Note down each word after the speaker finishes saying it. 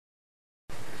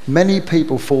many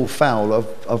people fall foul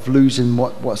of losing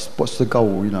what's the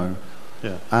goal, you know.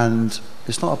 Yeah. And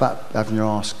it's not about having your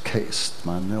ass kissed,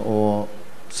 man, or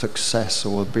success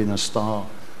or being a star.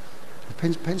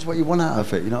 Depends what you want out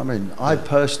of it, you know what I mean? I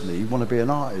personally want to be an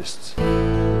artist.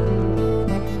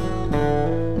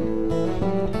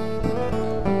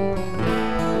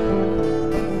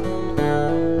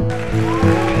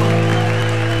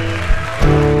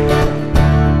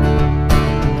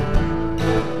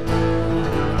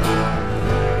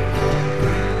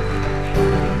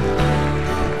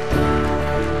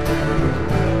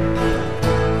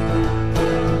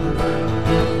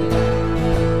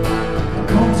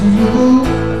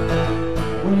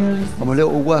 I'm a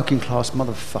little working class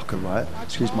motherfucker, right?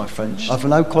 Excuse my French. I've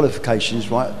no qualifications,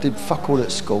 right? Did fuck all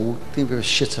at school, didn't give a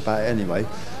shit about it anyway.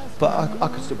 But I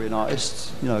could still be an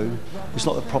artist, you know. It's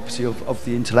not the property of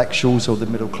the intellectuals or the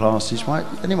middle classes, right?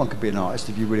 Anyone could be an artist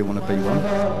if you really want to be one.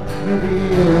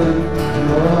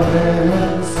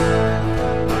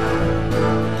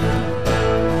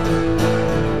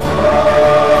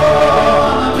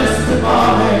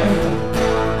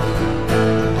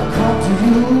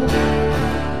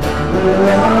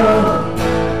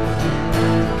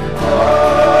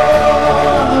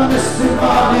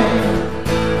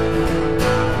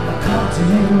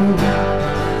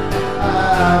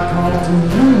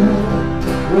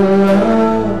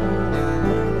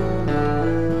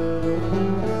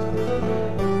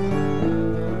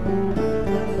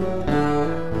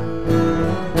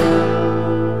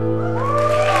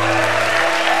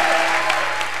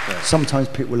 Sometimes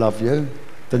people love you,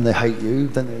 then they hate you,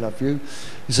 then they love you.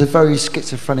 It's a very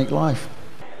schizophrenic life.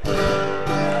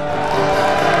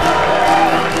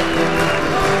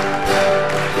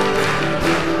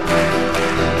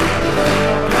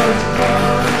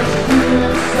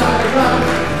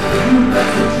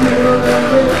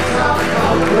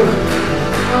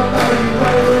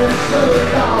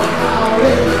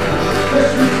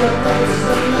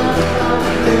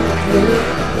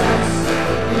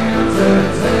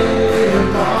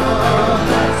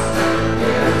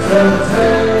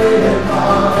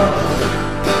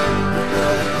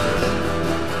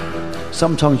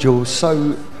 Sometimes you're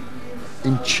so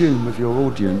in tune with your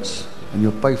audience and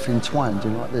you're both entwined,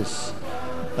 doing like this.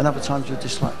 And other times you're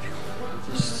just like,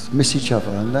 just miss each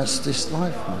other, and that's this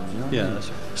life, man, you know? Yeah, that's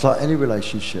right. It's like any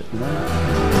relationship, you know?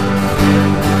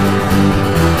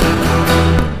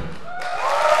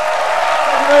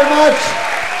 Thank you very much.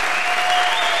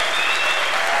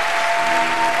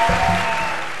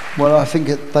 Well, I think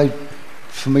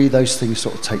for me, those things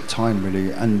sort of take time,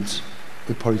 really, and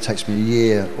it probably takes me a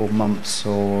year or months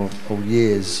or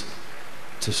years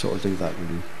to sort of do that,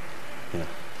 really. Yeah.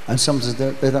 And sometimes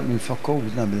they don't mean fuck all, you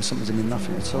know, sometimes they mean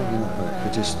nothing at all, you know,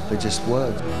 but they're just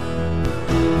words.